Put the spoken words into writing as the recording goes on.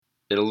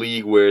In a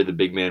league where the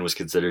big man was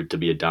considered to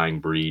be a dying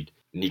breed,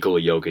 Nikola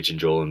Jokic and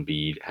Joel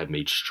Embiid have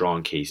made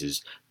strong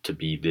cases to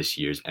be this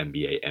year's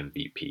NBA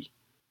MVP.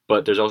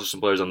 But there's also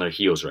some players on their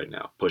heels right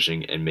now,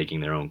 pushing and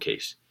making their own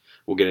case.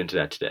 We'll get into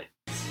that today.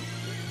 Check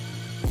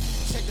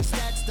the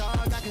stats, dog.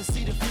 I can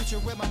see the future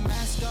with my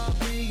mask off.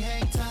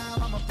 Hang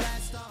time, I'm a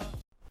blast off.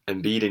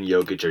 Embiid and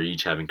Jokic are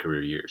each having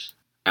career years,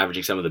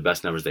 averaging some of the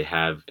best numbers they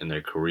have in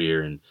their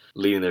career and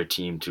leading their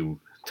team to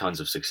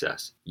tons of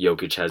success.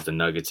 Jokic has the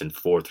Nuggets in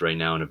fourth right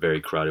now in a very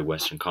crowded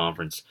Western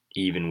Conference,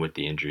 even with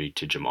the injury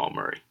to Jamal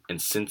Murray.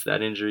 And since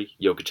that injury,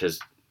 Jokic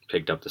has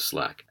picked up the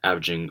slack,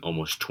 averaging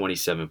almost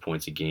 27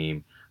 points a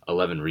game,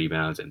 11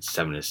 rebounds, and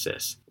 7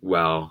 assists,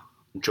 while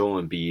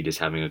Joel Embiid is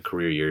having a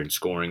career year in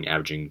scoring,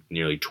 averaging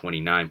nearly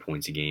 29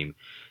 points a game,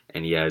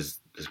 and he has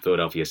the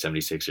Philadelphia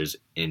 76ers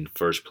in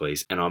first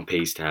place and on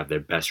pace to have their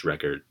best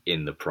record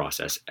in the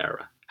process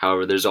era.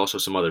 However, there's also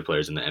some other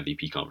players in the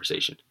MVP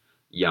conversation.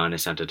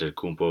 Giannis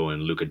Antetokounmpo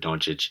and Luka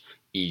Doncic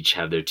each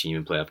have their team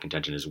in playoff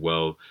contention as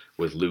well,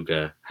 with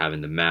Luka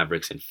having the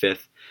Mavericks in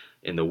fifth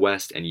in the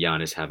West and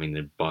Giannis having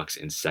the Bucks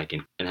in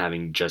second and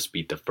having just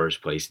beat the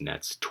first place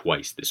Nets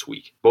twice this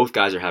week. Both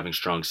guys are having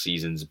strong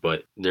seasons,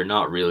 but they're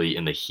not really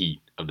in the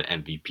heat of the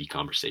MVP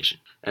conversation.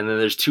 And then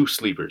there's two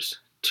sleepers,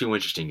 two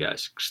interesting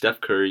guys, Steph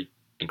Curry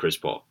and Chris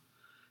Paul.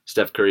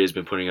 Steph Curry has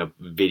been putting up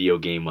video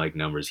game-like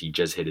numbers. He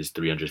just hit his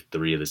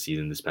 303 of the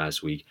season this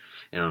past week.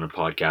 And on a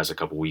podcast a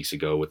couple weeks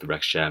ago with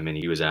Rex Chapman,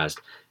 he was asked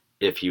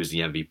if he was the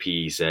MVP.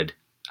 He said,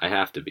 "I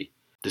have to be."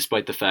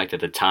 Despite the fact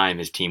that at the time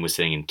his team was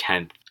sitting in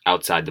 10th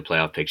outside the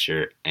playoff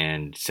picture,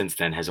 and since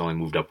then has only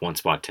moved up one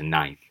spot to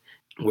 9th.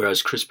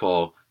 Whereas Chris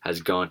Paul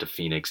has gone to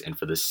Phoenix and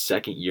for the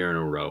second year in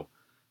a row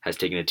has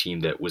taken a team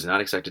that was not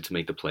expected to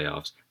make the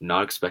playoffs,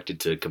 not expected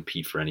to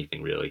compete for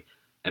anything really,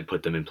 and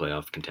put them in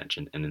playoff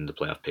contention and in the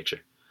playoff picture.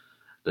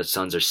 The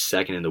Suns are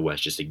second in the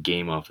West, just a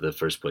game off of the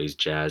first place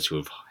Jazz, who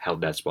have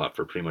held that spot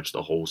for pretty much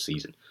the whole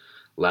season.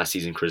 Last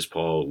season, Chris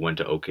Paul went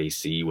to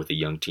OKC with a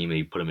young team and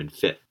he put him in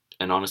fifth.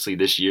 And honestly,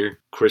 this year,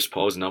 Chris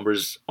Paul's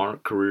numbers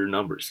aren't career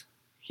numbers.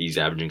 He's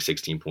averaging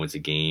 16 points a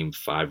game,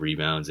 5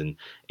 rebounds, and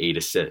 8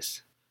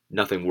 assists.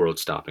 Nothing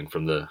world-stopping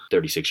from the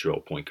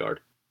 36-year-old point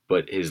guard.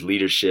 But his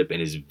leadership and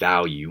his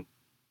value,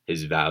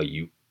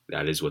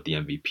 that is what the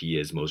MVP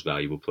is, most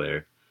valuable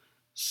player,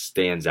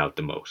 stands out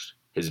the most.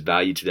 His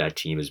value to that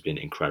team has been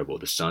incredible.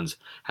 The Suns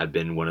have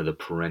been one of the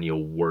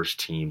perennial worst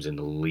teams in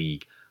the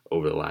league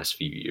over the last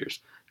few years,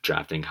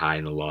 drafting high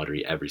in the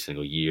lottery every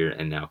single year,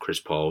 and now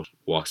Chris Paul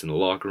walks in the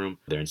locker room,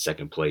 they're in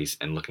second place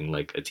and looking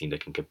like a team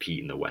that can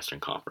compete in the Western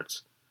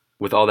Conference.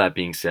 With all that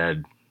being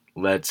said,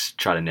 let's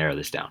try to narrow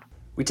this down.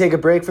 We take a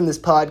break from this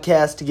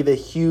podcast to give a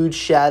huge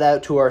shout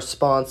out to our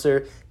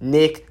sponsor,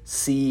 Nick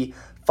C.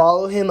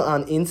 Follow him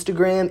on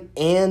Instagram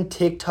and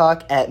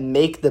TikTok at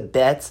Make the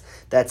Bets.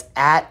 That's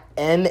at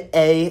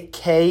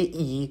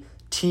MakeTheBets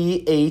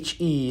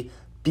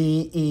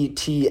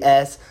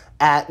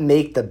at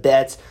Make the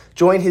Bets.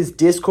 Join his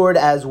Discord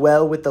as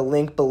well with the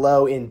link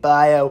below in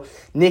bio.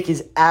 Nick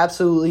is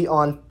absolutely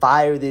on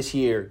fire this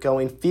year,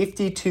 going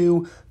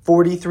 52,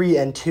 43,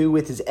 and 2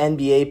 with his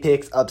NBA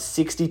picks, up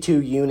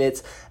 62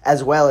 units,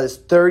 as well as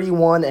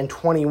 31 and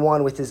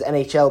 21 with his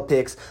NHL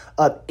picks,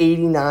 up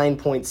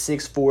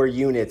 89.64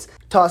 units.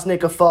 Toss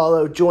Nick a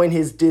follow, join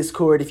his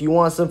Discord. If you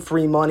want some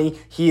free money,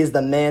 he is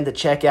the man to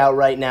check out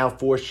right now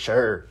for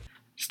sure.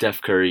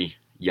 Steph Curry,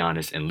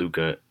 Giannis, and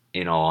Luka,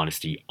 in all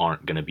honesty,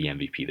 aren't going to be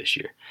MVP this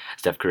year.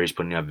 Steph Curry's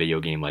putting up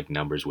video game-like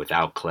numbers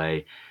without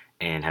Klay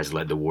and has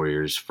led the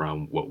Warriors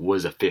from what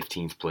was a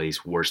 15th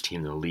place worst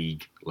team in the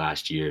league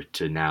last year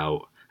to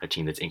now a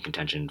team that's in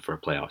contention for a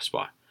playoff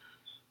spot.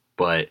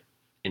 But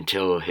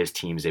until his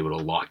team is able to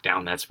lock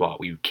down that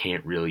spot, we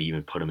can't really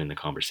even put him in the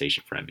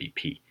conversation for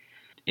MVP.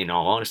 In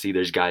all honesty,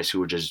 there's guys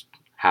who are just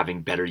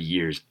having better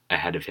years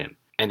ahead of him.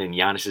 And in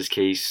Giannis's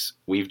case,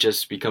 we've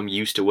just become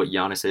used to what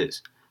Giannis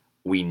is.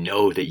 We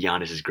know that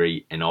Giannis is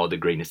great and all the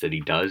greatness that he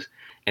does.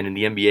 And in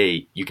the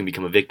NBA, you can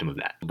become a victim of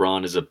that.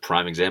 LeBron is a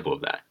prime example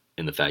of that,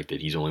 in the fact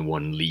that he's only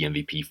won league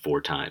MVP 4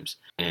 times.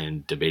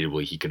 And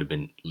debatably, he could have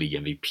been league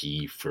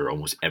MVP for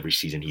almost every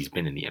season he's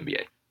been in the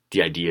NBA.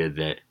 The idea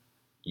that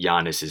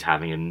Giannis is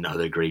having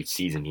another great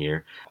season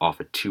here, off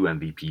of 2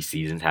 MVP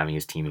seasons, having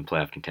his team in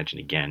playoff contention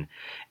again,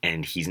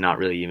 and he's not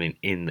really even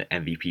in the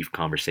MVP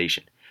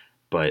conversation.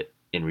 But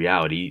in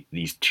reality,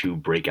 these 2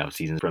 breakout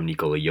seasons from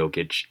Nikola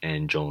Jokic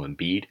and Joel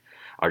Embiid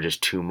are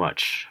just too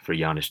much for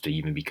Giannis to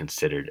even be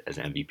considered as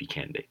an MVP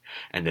candidate.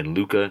 And then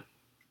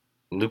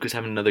Luka's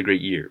having another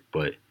great year,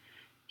 but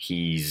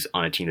he's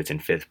on a team that's in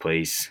 5th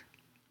place.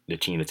 The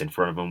team that's in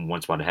front of him,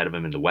 one spot ahead of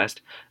him in the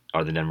West,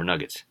 are the Denver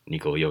Nuggets.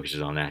 Nikola Jokic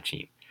is on that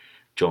team.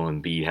 Joel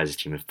Embiid has his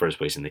team in first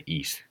place in the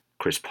East.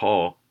 Chris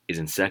Paul is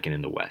in second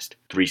in the West,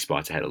 3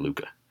 spots ahead of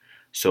Luka.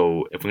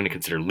 So if we're going to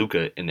consider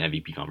Luka in the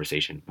MVP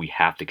conversation, we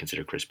have to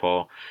consider Chris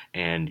Paul,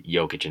 and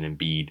Jokic and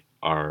Embiid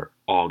are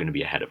all going to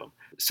be ahead of him.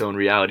 So in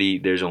reality,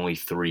 there's only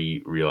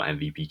 3 real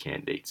MVP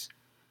candidates,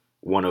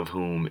 one of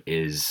whom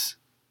is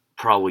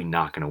probably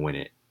not going to win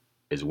it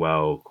as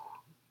well,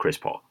 Chris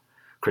Paul.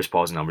 Chris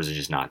Paul's numbers are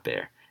just not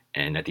there.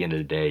 And at the end of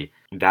the day,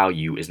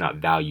 value is not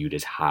valued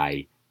as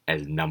high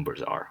as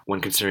numbers are.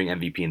 When considering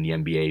MVP in the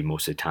NBA,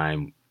 most of the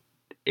time,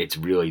 it's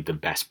really the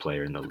best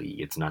player in the league.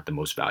 It's not the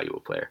most valuable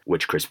player,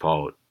 which Chris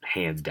Paul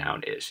hands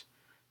down is.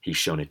 He's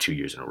shown it 2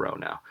 years in a row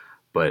now.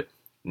 But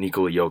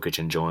Nikola Jokic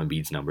and Joel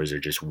Embiid's numbers are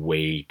just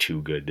way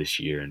too good this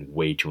year and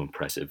way too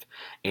impressive.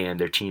 And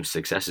their team's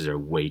successes are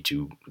way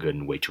too good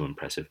and way too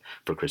impressive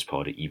for Chris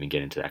Paul to even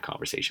get into that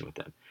conversation with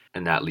them.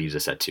 And that leaves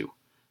us at 2,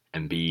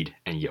 Embiid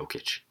and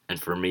Jokic. And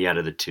for me, out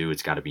of the 2,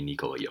 it's got to be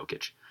Nikola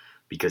Jokic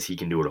because he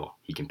can do it all.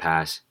 He can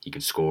pass, he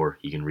can score,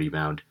 he can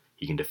rebound,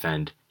 he can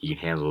defend, he can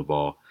handle the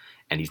ball.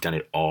 And he's done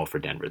it all for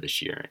Denver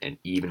this year. And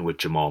even with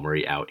Jamal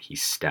Murray out,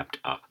 he's stepped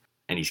up.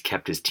 And he's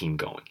kept his team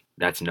going.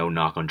 That's no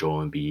knock on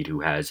Joel Embiid,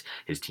 who has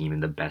his team in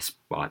the best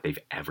spot they've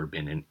ever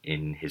been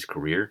in his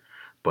career.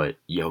 But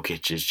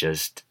Jokic is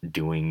just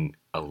doing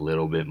a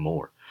little bit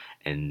more.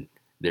 And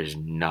there's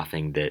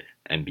nothing that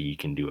Embiid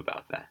can do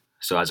about that.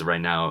 So as of right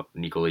now,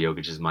 Nikola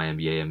Jokic is my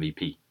NBA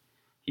MVP.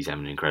 He's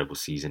having an incredible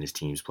season. His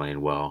team's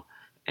playing well.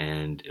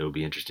 And it'll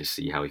be interesting to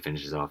see how he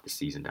finishes off the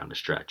season down the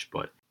stretch.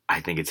 But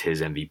I think it's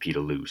his MVP to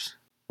lose.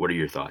 What are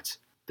your thoughts?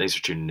 Thanks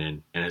for tuning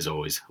in, and as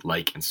always,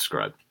 like and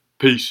subscribe.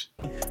 Peace.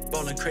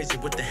 Ballin' crazy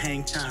with the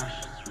hang time.